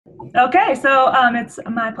Okay, so it's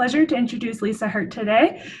my pleasure to introduce Lisa Hirt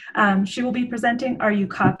today. She will be presenting Are You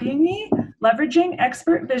Copying Me? Leveraging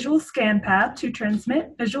Expert Visual Scan Path to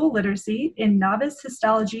Transmit Visual Literacy in Novice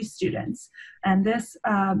Histology Students. And this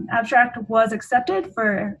abstract was accepted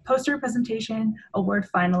for Poster Presentation Award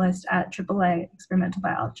finalist at AAA Experimental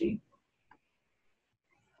Biology.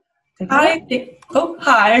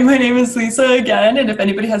 Hi, my name is Lisa again, and if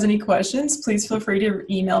anybody has any questions, please feel free to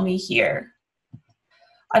email me here.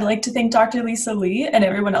 I'd like to thank Dr. Lisa Lee and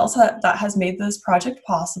everyone else that has made this project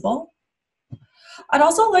possible. I'd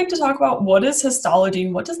also like to talk about what is histology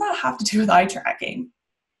and what does that have to do with eye tracking.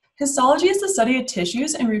 Histology is the study of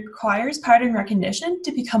tissues and requires pattern recognition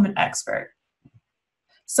to become an expert.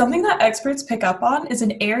 Something that experts pick up on is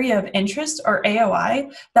an area of interest, or AOI,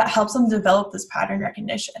 that helps them develop this pattern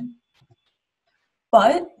recognition.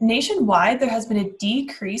 But nationwide, there has been a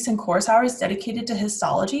decrease in course hours dedicated to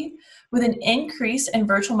histology with an increase in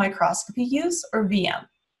virtual microscopy use, or VM.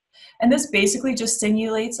 And this basically just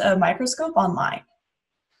simulates a microscope online.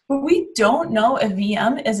 But we don't know if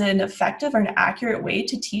VM is an effective or an accurate way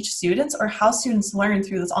to teach students or how students learn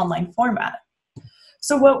through this online format.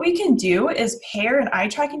 So what we can do is pair an eye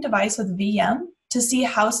tracking device with VM to see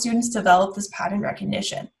how students develop this pattern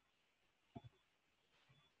recognition.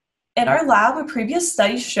 In our lab, a previous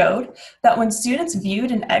study showed that when students viewed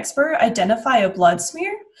an expert identify a blood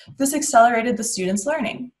smear, this accelerated the students'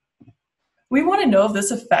 learning. We want to know if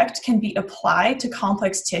this effect can be applied to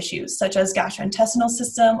complex tissues, such as gastrointestinal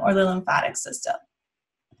system or the lymphatic system.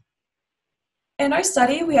 In our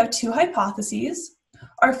study, we have two hypotheses.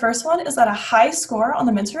 Our first one is that a high score on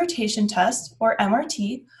the mental rotation test, or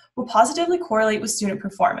MRT, will positively correlate with student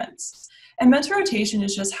performance. And mental rotation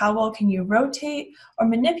is just how well can you rotate or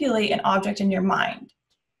manipulate an object in your mind.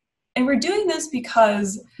 And we're doing this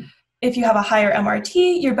because if you have a higher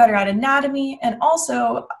MRT, you're better at anatomy, and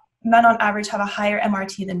also men on average have a higher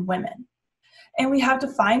MRT than women. And we have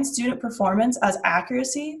defined student performance as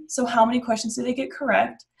accuracy, so how many questions do they get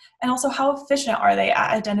correct, and also how efficient are they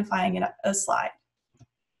at identifying a slide.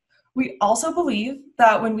 We also believe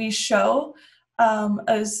that when we show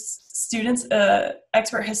students,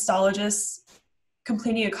 expert histologists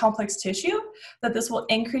completing a complex tissue, that this will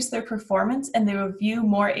increase their performance and they will view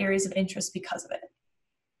more areas of interest because of it.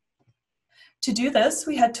 To do this,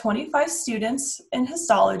 we had 25 students in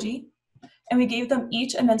histology, and we gave them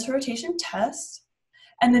each a mental rotation test,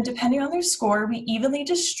 and then depending on their score, we evenly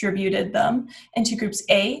distributed them into groups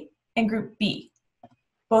A and group B.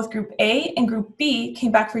 Both group A and group B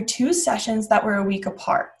came back for 2 sessions that were a week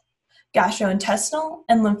apart, gastrointestinal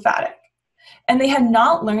and lymphatic. And they had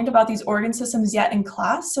not learned about these organ systems yet in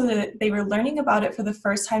class, so that they were learning about it for the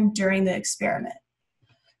first time during the experiment.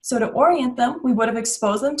 So to orient them, we would have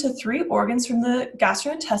exposed them to 3 organs from the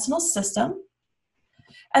gastrointestinal system,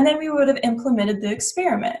 and then we would have implemented the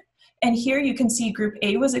experiment. And here you can see group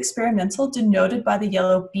A was experimental, denoted by the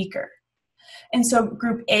yellow beaker. And so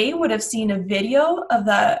group A would have seen a video of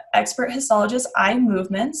the expert histologist's eye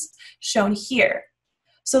movements shown here.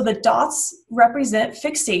 So the dots represent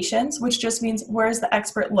fixations, which just means where's the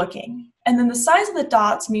expert looking. And then the size of the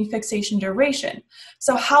dots mean fixation duration.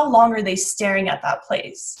 So how long are they staring at that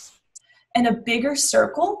place? And a bigger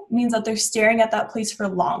circle means that they're staring at that place for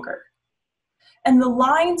longer. And the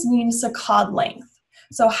lines mean saccade length.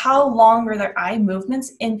 So how long are their eye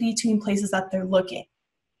movements in between places that they're looking?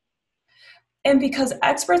 And because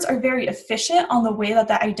experts are very efficient on the way that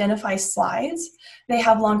they identify slides, they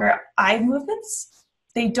have longer eye movements,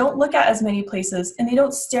 they don't look at as many places, and they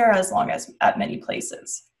don't stare as long at many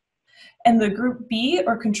places. And the group B,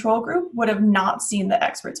 or control group, would have not seen the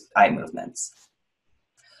expert's eye movements.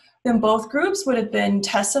 Then both groups would have been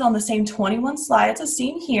tested on the same 21 slides as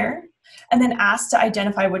seen here, and then asked to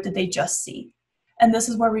identify what did they just see. And this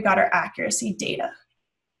is where we got our accuracy data.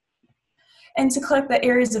 And to collect the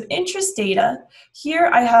areas of interest data, here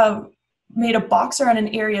I have made a box around an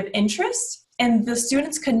area of interest, and the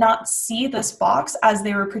students could not see this box as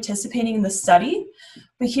they were participating in the study.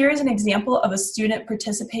 But here is an example of a student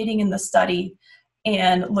participating in the study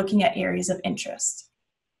and looking at areas of interest.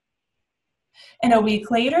 And a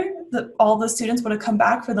week later, all the students would have come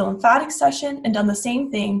back for the lymphatic session and done the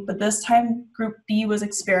same thing, but this time group B was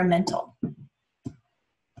experimental.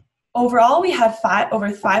 Overall, we had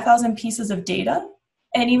over 5,000 pieces of data.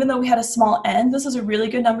 And even though we had a small n, this is a really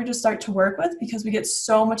good number to start to work with because we get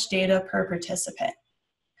so much data per participant.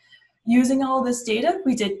 Using all of this data,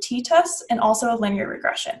 we did t-tests and also a linear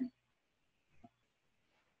regression.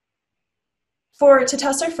 To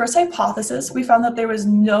test our first hypothesis, we found that there was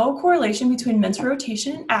no correlation between mental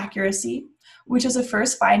rotation and accuracy, which is a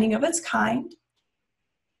first finding of its kind.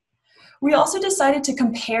 We also decided to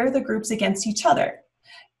compare the groups against each other,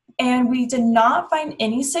 and we did not find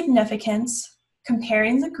any significance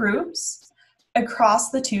comparing the groups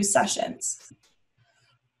across the 2 sessions.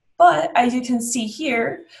 But as you can see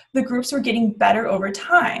here, the groups were getting better over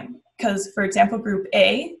time because, for example, group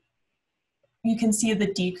A, you can see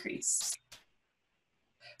the decrease.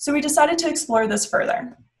 So we decided to explore this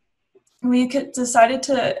further. We decided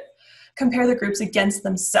to compare the groups against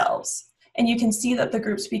themselves. And you can see that the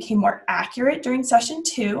groups became more accurate during session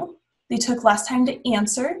 2. They took less time to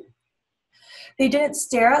answer. They didn't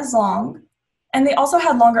stare as long. And they also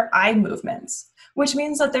had longer eye movements, which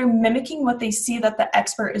means that they're mimicking what they see that the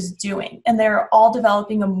expert is doing. And they're all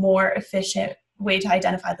developing a more efficient way to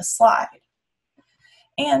identify the slide.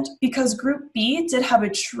 And because group B did have a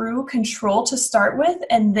true control to start with,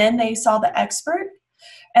 and then they saw the expert,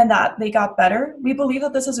 and that they got better, we believe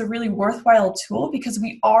that this is a really worthwhile tool because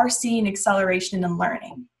we are seeing acceleration in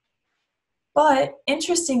learning. But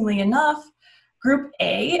interestingly enough, group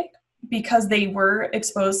A, because they were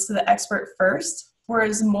exposed to the expert first,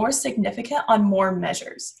 was more significant on more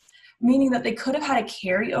measures, meaning that they could have had a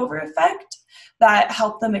carryover effect that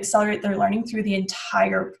helped them accelerate their learning through the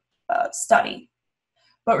entire study.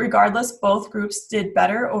 But regardless, both groups did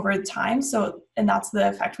better over time, and that's the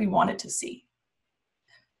effect we wanted to see.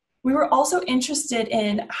 We were also interested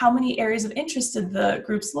in how many areas of interest did the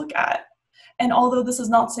groups look at. And although this is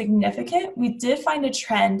not significant, we did find a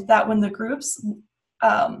trend that when the groups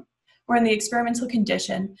were in the experimental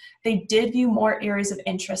condition, they did view more areas of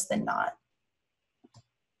interest than not.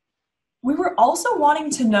 We were also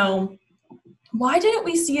wanting to know, why didn't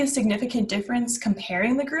we see a significant difference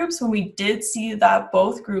comparing the groups when we did see that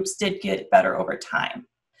both groups did get better over time?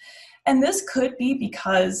 And this could be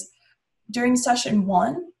because during session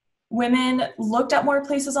 1, women looked at more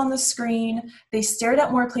places on the screen, they stared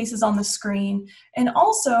at more places on the screen, and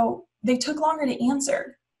also they took longer to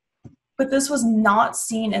answer. But this was not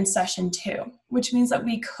seen in session 2, which means that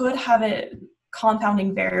we could have a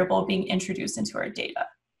confounding variable being introduced into our data.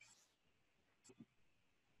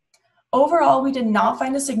 Overall, we did not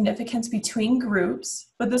find a significance between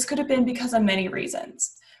groups, but this could have been because of many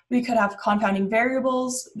reasons. We could have confounding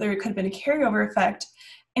variables, there could have been a carryover effect,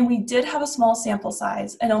 and we did have a small sample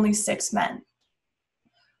size and only 6 men.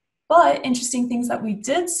 But interesting things that we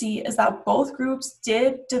did see is that both groups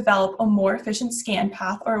did develop a more efficient scan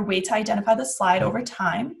path or a way to identify the slide over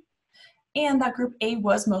time, and that group A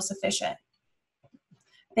was most efficient.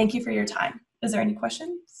 Thank you for your time. Is there any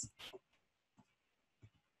questions?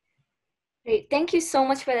 Great. Thank you so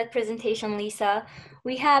much for that presentation, Lisa.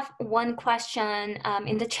 We have one question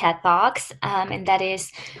in the chat box, and that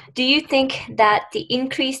is, do you think that the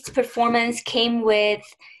increased performance came with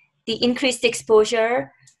the increased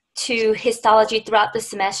exposure to histology throughout the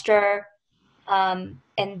semester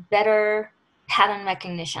and better pattern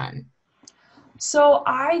recognition? So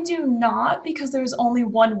I do not, because there's only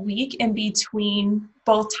 1 week in between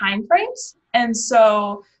both time frames. And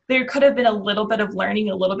so there could have been a little bit of learning,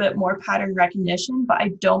 a little bit more pattern recognition, but I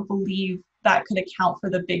don't believe that could account for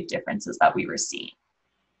the big differences that we were seeing.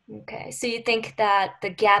 Okay, so you think that the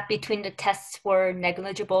gap between the tests were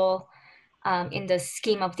negligible in the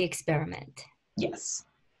scheme of the experiment? Yes.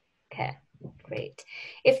 Okay, great.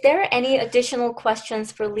 If there are any additional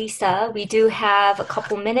questions for Lisa, we do have a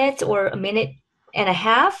couple minutes or a minute and a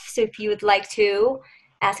half. So if you would like to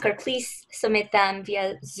ask her, please submit them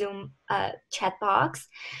via Zoom chat box.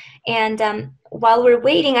 And while we're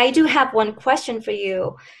waiting, I do have one question for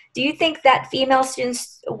you. Do you think that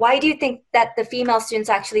why do you think that the female students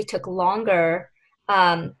actually took longer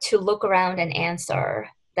to look around and answer,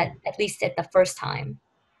 that at least at the first time?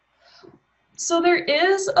 So there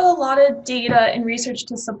is a lot of data and research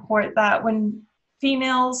to support that when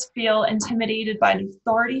females feel intimidated by an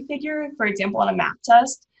authority figure, for example, on a math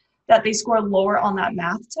test, that they score lower on that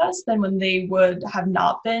math test than when they would have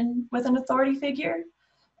not been with an authority figure.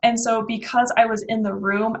 And so because I was in the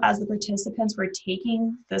room as the participants were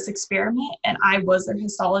taking this experiment and I was their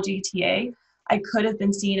histology TA, I could have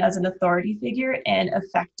been seen as an authority figure and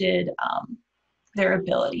affected their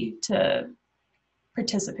ability to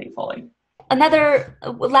participate fully. Another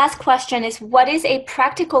last question is, what is a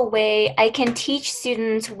practical way I can teach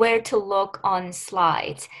students where to look on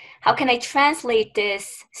slides? How can I translate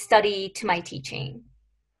this study to my teaching?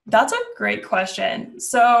 That's a great question.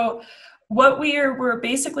 So what we're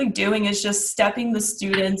basically doing is just stepping the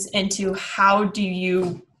students into how do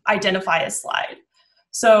you identify a slide.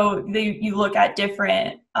 So you look at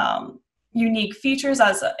different unique features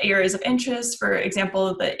as areas of interest. For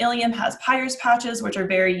example, the ilium has Peyer's patches, which are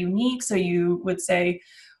very unique. So you would say,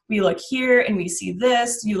 we look here and we see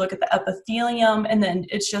this, you look at the epithelium, and then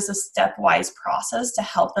it's just a stepwise process to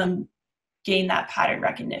help them gain that pattern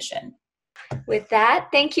recognition. With that,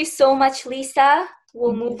 thank you so much, Lisa.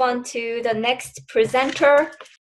 We'll move on to the next presenter.